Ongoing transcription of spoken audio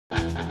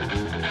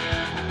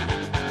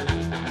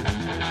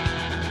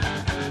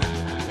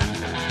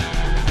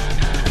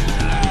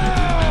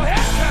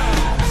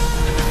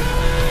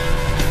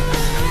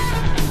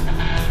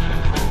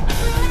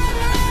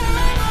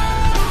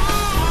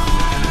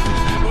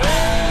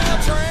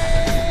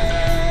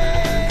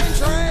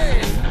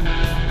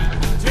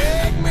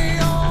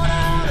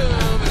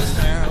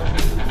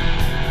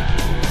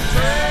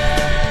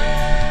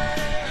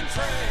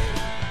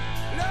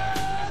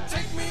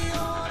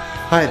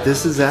Hi,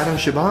 this is Adam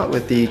Chabot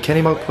with the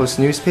Kennebunkport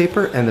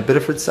newspaper and the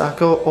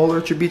Biddeford-Saco Old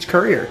Orchard Beach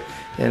Courier.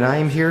 And I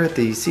am here at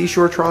the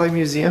Seashore Trolley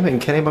Museum in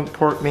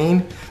Kennebunkport,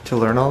 Maine to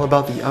learn all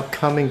about the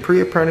upcoming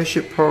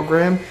pre-apprenticeship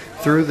program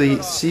through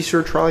the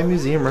Seashore Trolley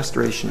Museum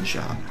Restoration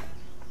Shop.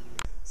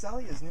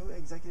 Sally is new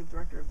Executive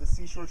Director of the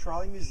Seashore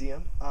Trolley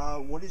Museum.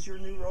 What is your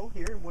new role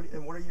here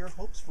and what are your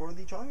hopes for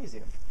the Trolley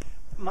Museum?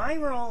 My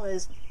role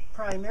is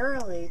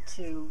primarily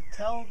to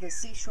tell the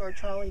Seashore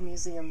Trolley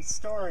Museum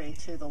story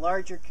to the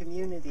larger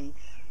community,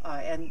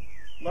 and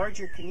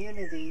larger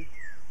community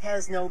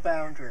has no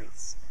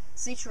boundaries.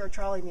 Seashore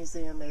Trolley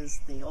Museum is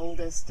the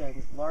oldest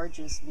and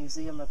largest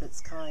museum of its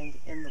kind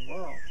in the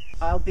world.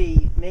 I'll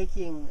be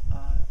making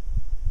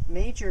a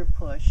major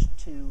push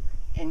to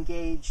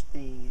engage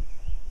the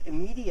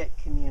immediate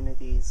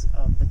communities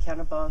of the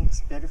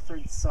Kennebunks,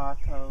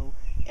 Biddeford-Saco,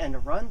 and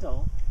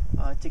Arundel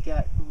to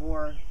get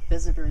more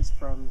visitors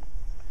from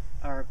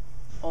our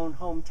own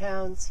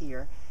hometowns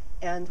here,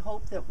 and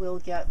hope that we'll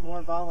get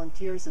more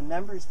volunteers and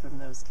members from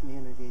those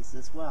communities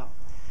as well.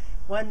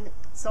 When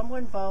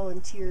someone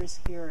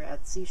volunteers here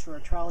at Seashore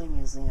Trolley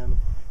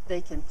Museum,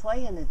 they can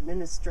play an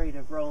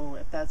administrative role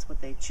if that's what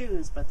they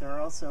choose, but there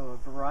are also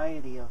a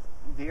variety of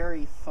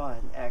very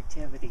fun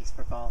activities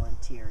for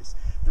volunteers.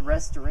 The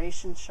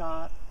restoration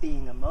shop,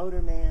 being a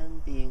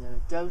motorman, being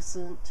a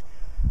docent,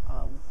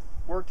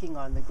 working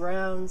on the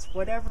grounds,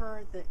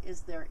 whatever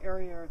is their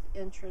area of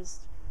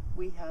interest,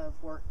 we have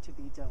work to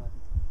be done.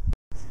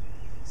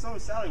 So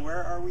Sally,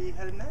 where are we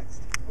headed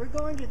next? We're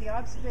going to the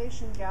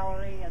observation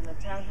gallery and the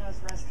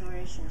townhouse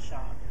restoration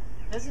shop.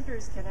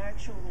 Visitors can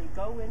actually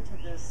go into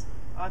this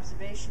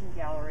observation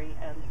gallery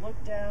and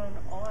look down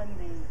on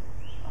the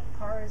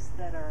cars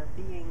that are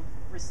being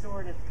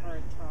restored at the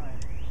current time.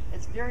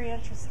 It's very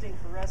interesting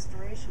for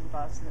restoration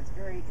buffs, and it's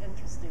very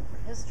interesting for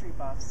history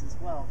buffs as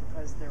well,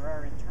 because there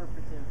are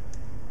interpretive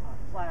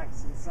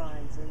plaques and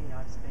signs in the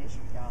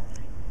observation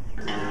gallery.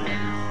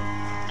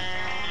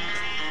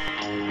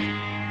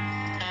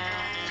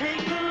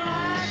 Take the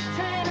last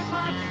train to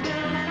Pottsville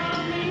and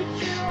I'll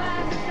meet you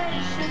at the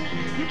station.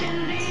 You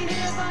can be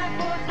here by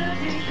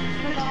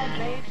 4:30 without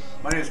late.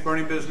 My name is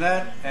Bernie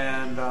Bisnet,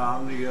 and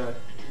I'm the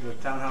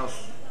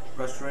townhouse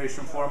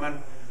restoration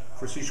foreman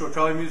for Seashore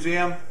Trolley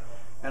Museum,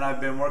 and I've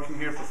been working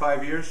here for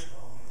 5 years.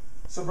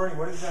 So Bernie,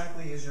 what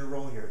exactly is your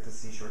role here at the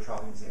Seashore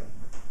Trolley Museum?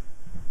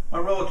 My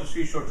role at the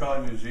Seashore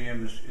Trolley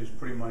Museum is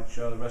pretty much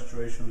the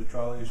restoration of the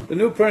trolleys. The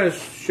new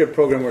apprenticeship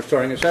program we're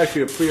starting is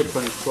actually a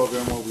pre-apprentice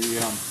program where we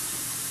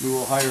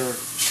will hire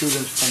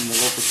students from the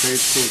local trade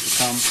schools to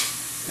come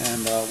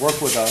and work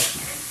with us.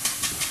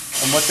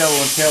 And what that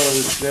will entail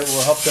is that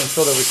will help them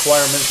fill the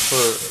requirements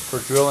for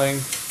drilling,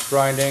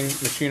 grinding,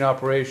 machine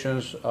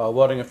operations,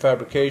 welding and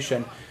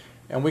fabrication.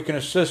 And we can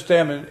assist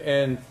them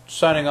in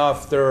signing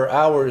off their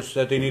hours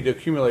that they need to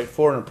accumulate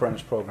for an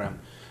apprentice program.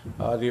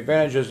 The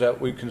advantage is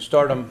that we can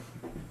start them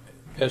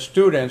as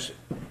students,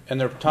 and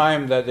their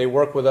time that they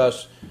work with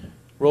us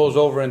rolls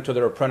over into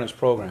their apprentice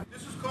program.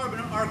 This is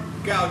carbon arc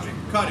gouging,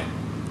 cutting.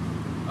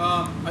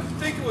 I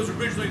think it was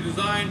originally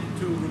designed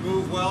to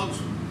remove welds,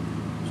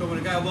 so when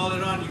a guy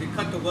welded on, you could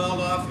cut the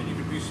weld off and you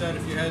could reset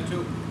if you had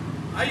to.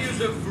 I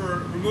use it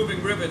for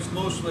removing rivets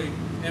mostly,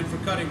 and for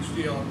cutting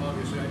steel.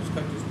 Obviously, I just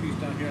cut this piece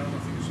down here. I don't know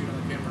if you can see it on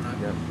the camera or not.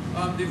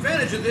 Yep. The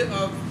advantage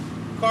of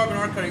carbon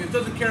arc cutting is it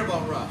doesn't care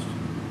about rust.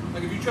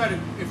 Like if you try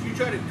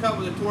to cut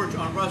with a torch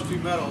on rusty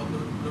metal,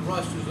 the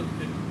rust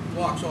it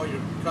blocks all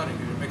your cutting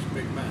and it makes a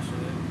big mess.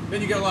 And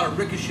then you get a lot of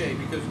ricochet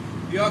because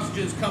the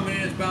oxygen's coming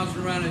in, it's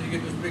bouncing around, and you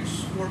get this big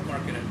squirt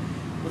mark in it.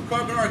 With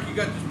carbon arc, you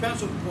got this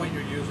pencil point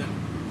you're using,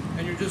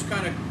 and you're just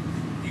kind of,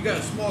 you got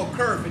a small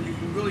kerf, and you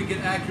can really get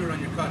accurate on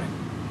your cutting.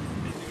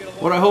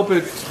 What I hope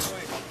it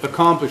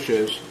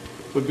accomplishes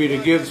would be to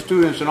give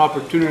students an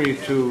opportunity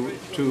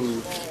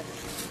to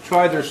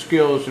try their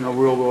skills in a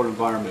real-world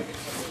environment.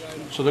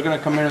 So they're going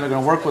to come in and they're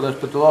going to work with us,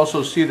 but they'll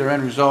also see their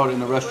end result in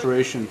the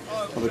restoration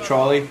of a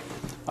trolley,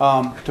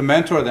 to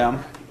mentor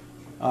them,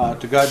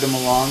 to guide them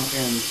along,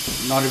 and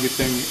not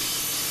everything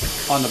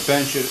on the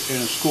bench in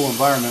a school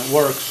environment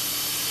works,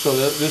 so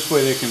that this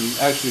way they can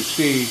actually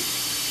see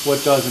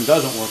what does and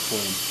doesn't work for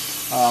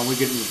them. We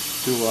get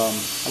into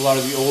a lot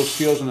of the old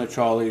steels in the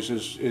trolleys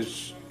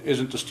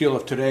isn't the steel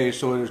of today,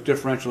 so there's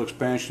differential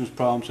expansions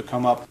problems that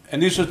come up.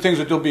 And these are things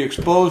that they'll be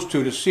exposed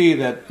to see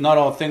that not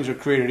all things are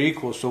created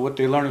equal. So what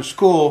they learn in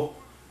school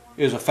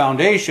is a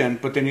foundation,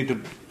 but they need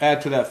to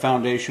add to that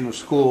foundation of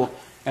school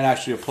and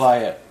actually apply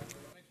it.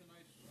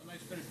 A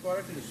nice finished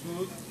product and it's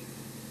smooth.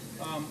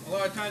 A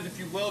lot of times if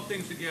you weld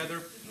things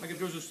together, like if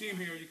there's a seam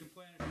here, you can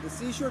plan it. The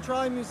Seashore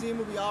Trolley Museum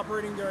will be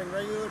operating during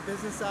regular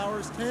business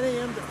hours, 10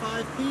 a.m. to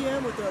 5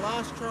 p.m. with their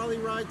last trolley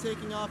ride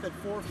taking off at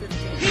 4:15.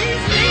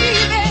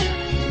 He's leaving.